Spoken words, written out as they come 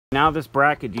Now this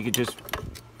bracket, you could just,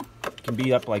 can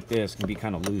be up like this, can be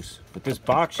kind of loose. But this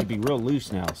box should be real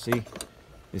loose now, see?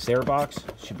 This air box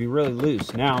should be really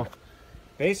loose. Now,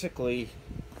 basically,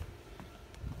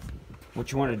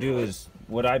 what you want to do is,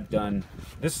 what I've done,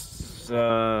 this,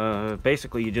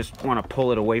 basically you just want to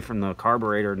pull it away from the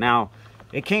carburetor. Now,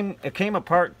 it came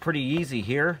apart pretty easy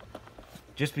here,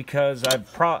 just because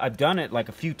I've done it like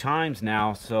a few times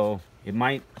now, so it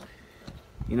might,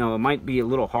 you know, it might be a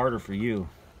little harder for you.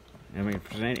 I mean,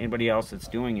 for anybody else that's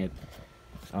doing it,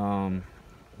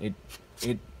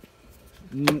 it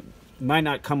might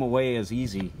not come away as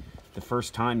easy the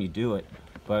first time you do it,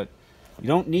 but you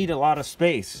don't need a lot of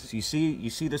space. You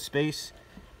see the space?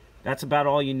 That's about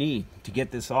all you need to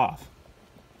get this off.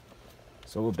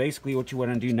 So basically what you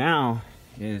want to do now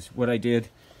is, what I did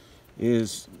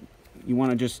is, you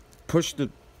want to just push the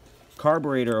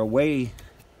carburetor away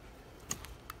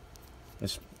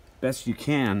as best you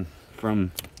can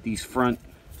from these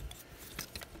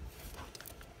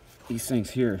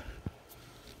things here.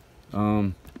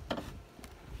 And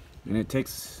it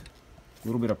takes a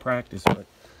little bit of practice, but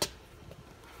let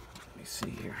me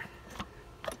see here.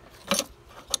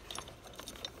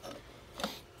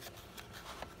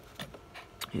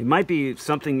 It might be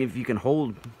something if you can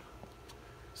hold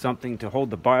something to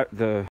hold the